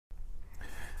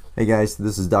Hey guys,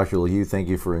 this is Dr. LaHue. Thank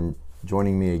you for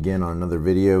joining me again on another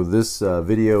video. This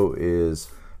video is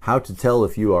how to tell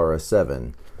if you are a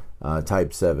 7,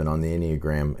 type 7 on the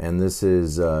Enneagram. And this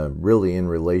is really in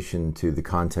relation to the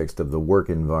context of the work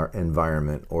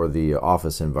environment or the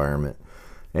office environment.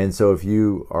 And so if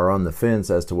you are on the fence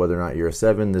as to whether or not you're a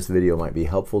 7, this video might be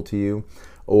helpful to you.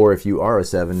 Or if you are a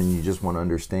 7 and you just want to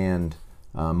understand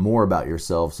more about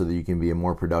yourself so that you can be a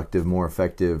more productive, more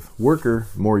effective worker,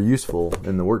 more useful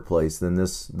in the workplace, then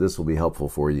this will be helpful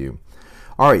for you.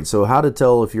 All right, so how to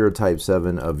tell if you're a type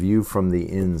 7, a view from the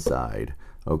inside.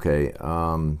 Okay,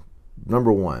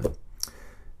 number one,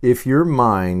 if your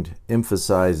mind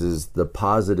emphasizes the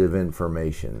positive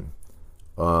information,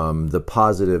 the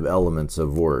positive elements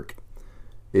of work,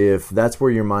 if that's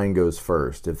where your mind goes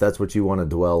first, if that's what you want to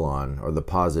dwell on, or the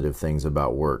positive things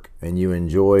about work, and you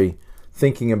enjoy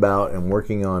thinking about and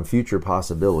working on future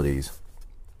possibilities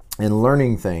and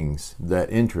learning things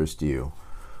that interest you.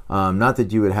 Not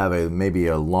that you would have maybe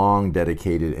a long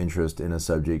dedicated interest in a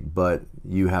subject, but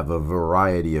you have a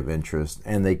variety of interests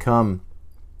and they come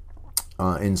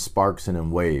in sparks and in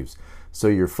waves. So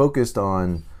you're focused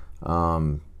on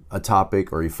a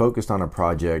topic or you're focused on a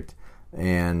project,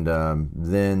 and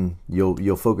then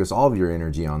you'll focus all of your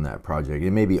energy on that project.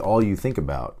 It may be all you think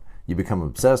about. You become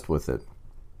obsessed with it.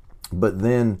 But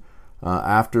then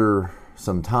after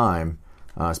some time,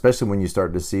 especially when you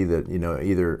start to see that,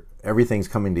 either everything's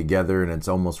coming together and it's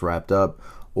almost wrapped up,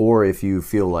 or if you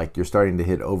feel like you're starting to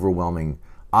hit overwhelming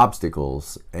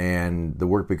obstacles and the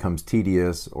work becomes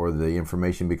tedious or the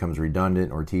information becomes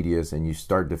redundant or tedious, and you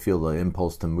start to feel the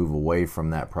impulse to move away from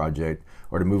that project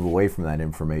or to move away from that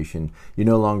information, you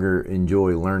no longer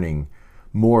enjoy learning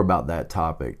more about that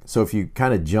topic. So if you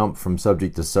kind of jump from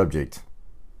subject to subject,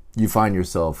 you find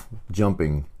yourself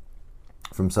jumping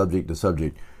from subject to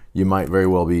subject, you might very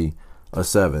well be a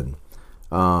 7.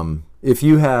 If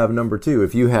you have, number 2,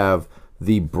 if you have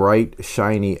the bright,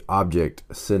 shiny object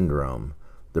syndrome,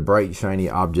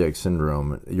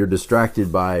 you're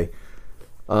distracted by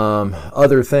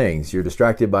other things. You're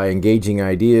distracted by engaging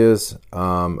ideas,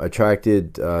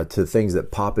 attracted to things that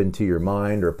pop into your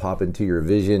mind or pop into your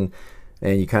vision,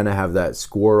 and you kind of have that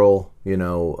squirrel,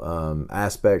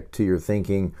 aspect to your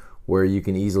thinking where you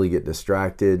can easily get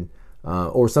distracted,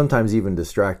 or sometimes even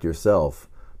distract yourself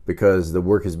because the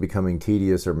work is becoming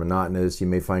tedious or monotonous. You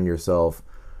may find yourself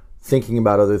thinking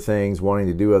about other things, wanting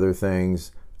to do other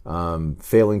things,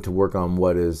 failing to work on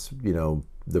what is,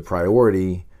 the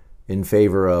priority in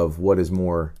favor of what is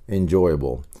more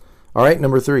enjoyable. All right,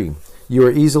 number 3, you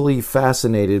are easily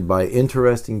fascinated by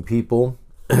interesting people,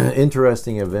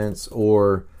 interesting events,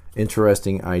 or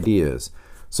interesting ideas.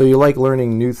 So you like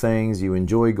learning new things, you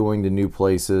enjoy going to new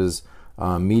places,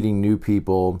 meeting new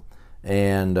people,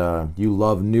 and you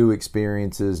love new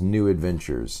experiences, new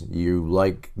adventures. You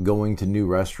like going to new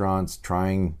restaurants,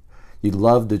 you'd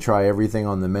love to try everything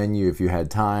on the menu if you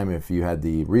had time, if you had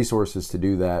the resources to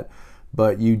do that.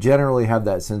 But you generally have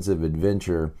that sense of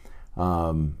adventure,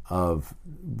 of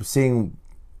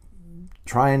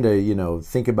trying to,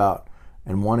 think about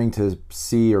and wanting to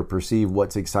see or perceive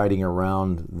what's exciting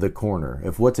around the corner.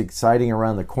 If what's exciting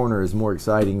around the corner is more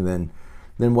exciting than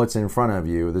what's in front of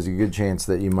you, there's a good chance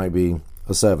that you might be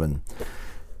a 7.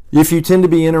 If you tend to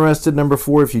be interested, number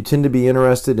 4, if you tend to be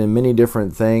interested in many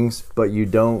different things, but you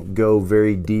don't go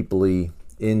very deeply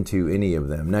into any of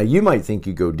them. Now, you might think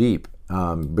you go deep,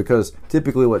 because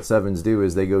typically what 7s do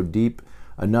is they go deep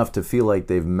enough to feel like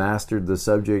they've mastered the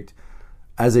subject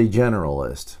as a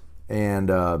generalist.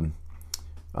 And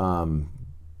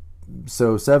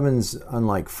so 7s,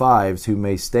 unlike 5s who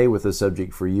may stay with a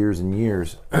subject for years and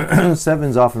years,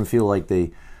 7s often feel like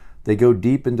they go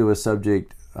deep into a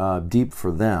subject, deep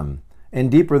for them, and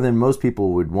deeper than most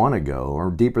people would want to go, or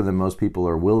deeper than most people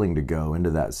are willing to go into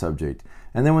that subject.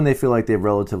 And then when they feel like they've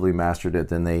relatively mastered it,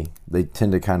 then they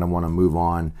tend to kind of want to move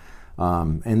on,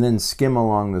 and then skim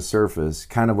along the surface,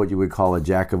 kind of what you would call a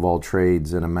jack of all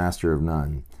trades and a master of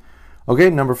none.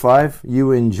 Okay, number 5,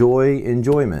 you enjoy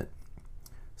enjoyment.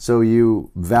 So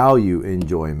you value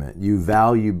enjoyment. You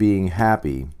value being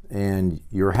happy, and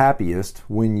you're happiest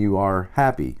when you are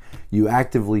happy. You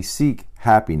actively seek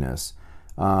happiness,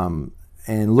 and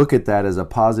look at that as a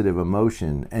positive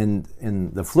emotion. And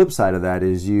the flip side of that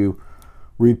is you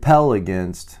repel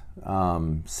against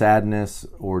sadness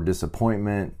or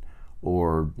disappointment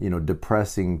or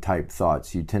depressing type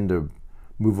thoughts. You tend to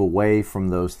move away from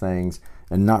those things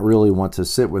and not really want to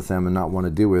sit with them and not want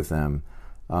to do with them.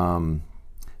 And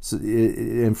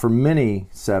for many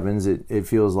 7s, it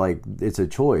feels like it's a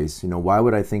choice. Why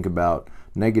would I think about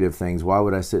negative things? Why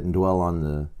would I sit and dwell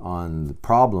on the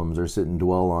problems, or sit and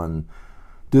dwell on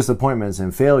disappointments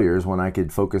and failures when I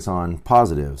could focus on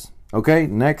positives. Okay,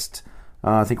 next,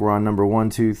 I think we're on number 1,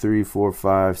 2, 3, 4,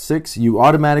 5, 6. You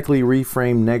automatically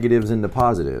reframe negatives into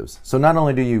positives. So not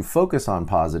only do you focus on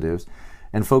positives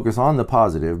and focus on the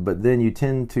positive, but then you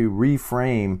tend to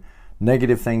reframe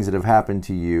negative things that have happened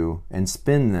to you and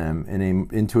spin them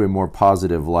into a more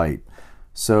positive light.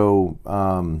 So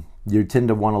you tend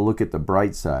to want to look at the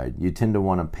bright side. You tend to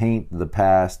want to paint the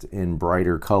past in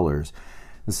brighter colors.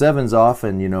 The 7s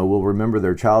often, will remember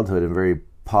their childhood in very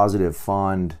positive,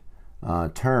 fond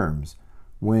terms,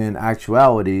 when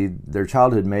actuality, their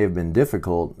childhood may have been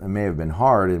difficult and may have been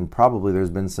hard, and probably there's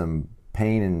been some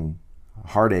pain and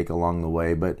heartache along the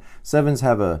way. But 7s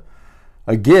have a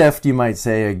gift, you might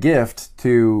say, a gift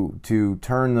to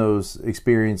turn those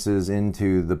experiences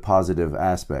into the positive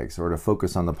aspects, or to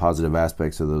focus on the positive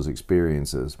aspects of those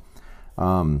experiences.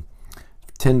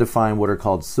 Tend to find what are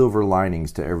called silver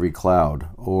linings to every cloud,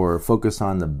 or focus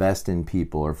on the best in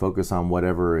people, or focus on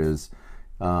whatever is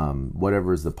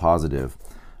the positive.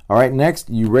 All right, next,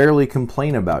 you rarely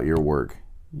complain about your work.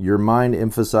 Your mind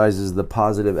emphasizes the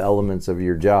positive elements of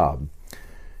your job.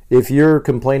 If you're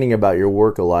complaining about your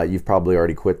work a lot, you've probably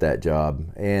already quit that job.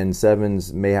 And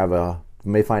 7s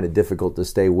may find it difficult to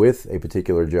stay with a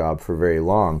particular job for very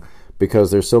long,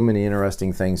 because there's so many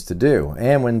interesting things to do.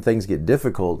 And when things get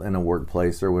difficult in a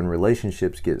workplace, or when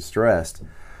relationships get stressed,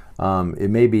 it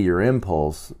may be your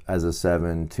impulse as a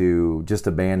 7 to just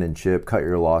abandon ship, cut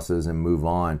your losses, and move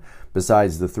on.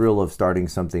 Besides, the thrill of starting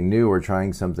something new or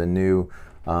trying something new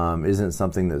isn't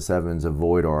something that 7s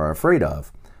avoid or are afraid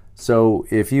of. So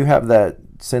if you have that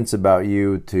sense about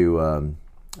you to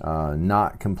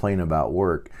not complain about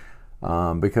work,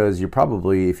 because you're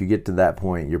probably, if you get to that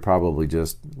point, you're probably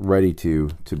just ready to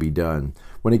be done.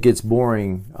 When it gets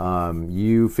boring,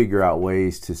 you figure out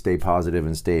ways to stay positive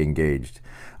and stay engaged.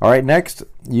 All right, next,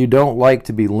 you don't like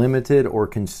to be limited or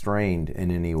constrained in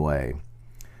any way.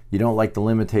 You don't like the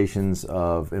limitations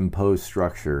of imposed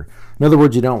structure. In other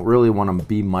words, you don't really want to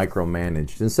be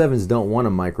micromanaged. And 7s don't want to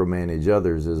micromanage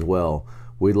others as well.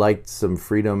 We'd like some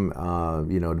freedom,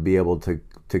 to be able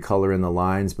to color in the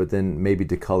lines, but then maybe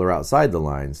to color outside the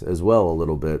lines as well a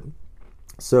little bit.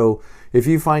 So if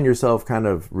you find yourself kind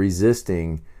of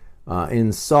resisting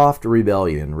in soft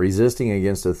rebellion, resisting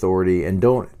against authority, and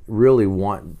don't really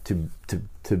want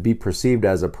to be perceived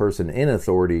as a person in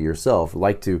authority yourself,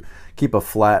 like to keep a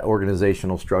flat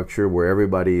organizational structure where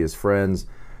everybody is friends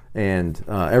and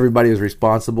everybody is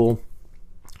responsible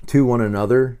to one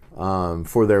another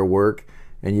for their work,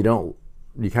 and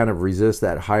you kind of resist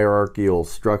that hierarchical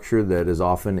structure that is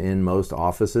often in most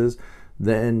offices,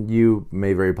 then you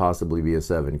may very possibly be a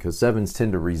 7, because 7s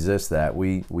tend to resist that.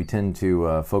 We tend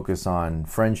to focus on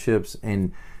friendships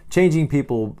and changing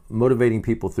people, motivating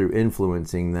people through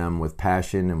influencing them with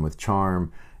passion and with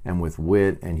charm and with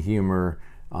wit and humor,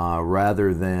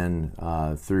 rather than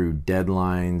through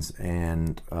deadlines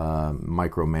and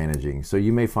micromanaging. So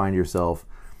you may find yourself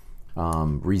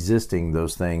resisting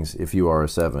those things if you are a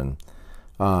 7.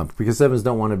 Because 7s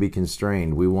don't want to be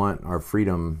constrained. We want our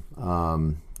freedom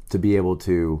to be able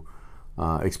to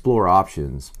explore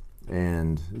options.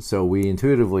 And so we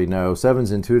intuitively know,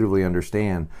 7s intuitively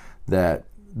understand that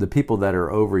the people that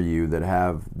are over you, that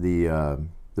have the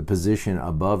position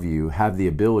above you, have the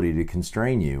ability to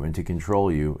constrain you and to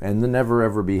control you. And the never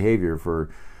ever behavior for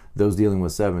those dealing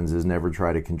with 7s is never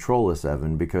try to control a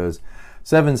 7, because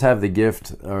 7s have the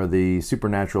gift or the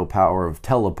supernatural power of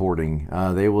teleporting.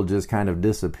 They will just kind of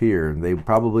disappear. They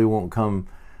probably won't come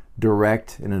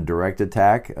direct in a direct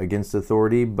attack against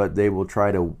authority, but they will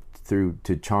try to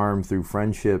charm through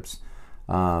friendships,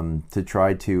 to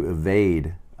try to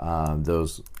evade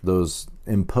those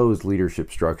imposed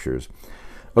leadership structures.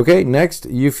 Okay, next,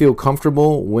 you feel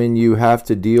comfortable when you have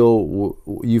to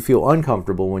you feel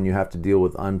uncomfortable when you have to deal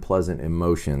with unpleasant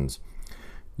emotions.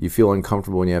 You feel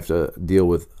uncomfortable when you have to deal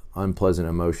with unpleasant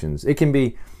emotions. It can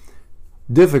be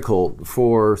difficult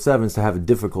for 7s to have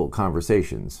difficult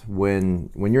conversations.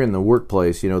 When you're in the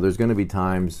workplace, there's going to be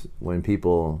times when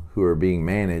people who are being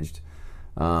managed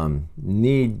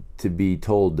need to be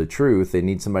told the truth. They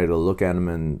need somebody to look at them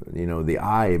in the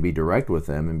eye and be direct with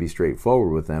them and be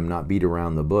straightforward with them, not beat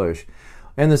around the bush.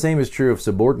 And the same is true of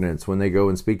subordinates. When they go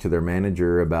and speak to their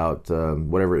manager about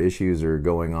whatever issues are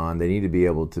going on, they need to be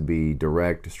able to be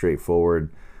direct,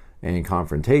 straightforward, and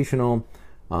confrontational.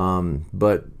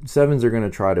 But 7s are going to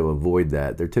try to avoid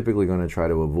that. They're typically going to try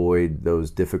to avoid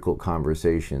those difficult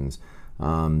conversations.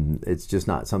 It's just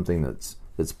not something that's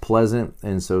pleasant,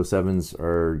 and so 7s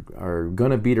are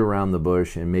going to beat around the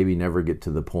bush and maybe never get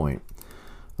to the point.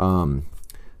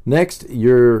 Next,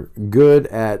 you're good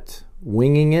at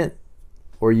winging it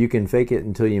or you can fake it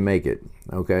until you make it.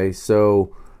 Okay,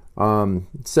 so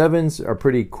 7s are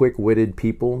pretty quick-witted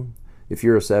people. If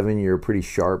you're a 7, you're a pretty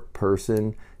sharp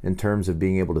person in terms of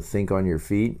being able to think on your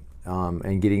feet,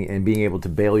 and being able to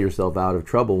bail yourself out of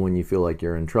trouble when you feel like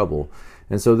you're in trouble.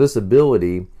 And so this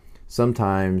ability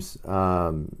sometimes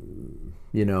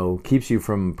keeps you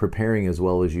from preparing as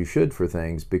well as you should for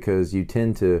things, because you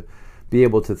tend to be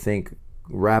able to think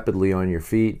rapidly on your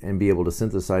feet and be able to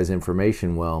synthesize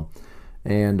information well.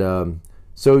 And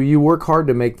so you work hard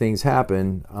to make things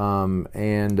happen,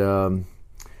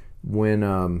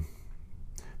 when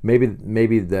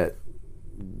maybe that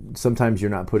sometimes you're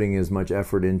not putting as much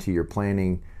effort into your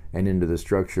planning and into the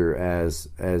structure as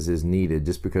is needed,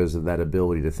 just because of that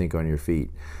ability to think on your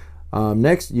feet.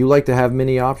 Next, you like to have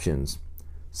many options.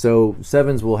 So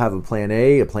 7s will have a plan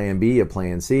A, a plan B, a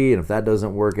plan C, and if that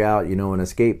doesn't work out, an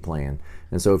escape plan.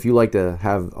 And so if you like to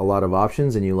have a lot of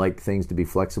options and you like things to be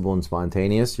flexible and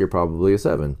spontaneous, you're probably a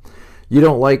 7. You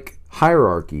don't like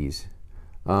hierarchies.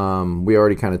 We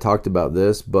already kind of talked about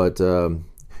this, but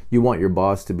you want your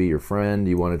boss to be your friend.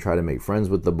 You want to try to make friends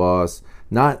with the boss,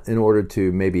 not in order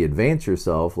to maybe advance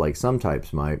yourself like some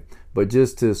types might, but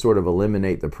just to sort of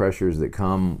eliminate the pressures that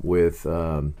come with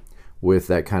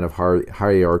that kind of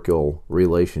hierarchical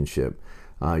relationship.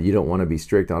 You don't want to be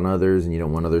strict on others, and you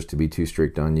don't want others to be too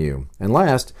strict on you. And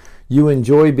last, you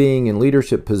enjoy being in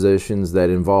leadership positions that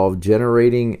involve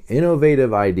generating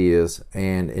innovative ideas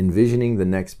and envisioning the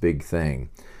next big thing.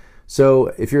 So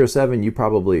if you're a 7, you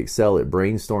probably excel at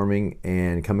brainstorming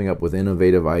and coming up with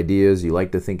innovative ideas. You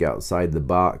like to think outside the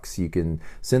box. You can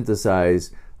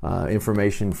synthesize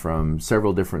information from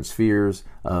several different spheres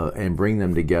and bring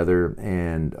them together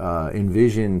and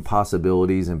envision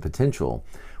possibilities and potential,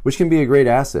 which can be a great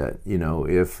asset,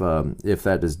 if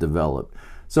that is developed.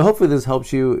 So hopefully this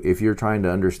helps you if you're trying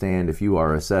to understand if you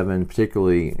are a 7,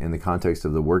 particularly in the context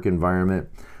of the work environment.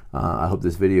 I hope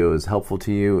this video is helpful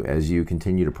to you as you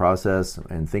continue to process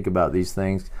and think about these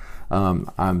things.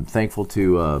 I'm thankful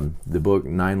to the book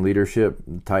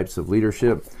 9 Types of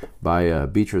Leadership by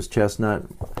Beatrice Chestnut.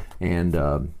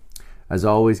 And as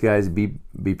always, guys,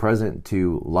 be present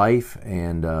to life,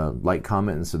 and like,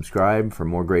 comment, and subscribe for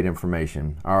more great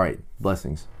information. All right,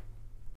 blessings.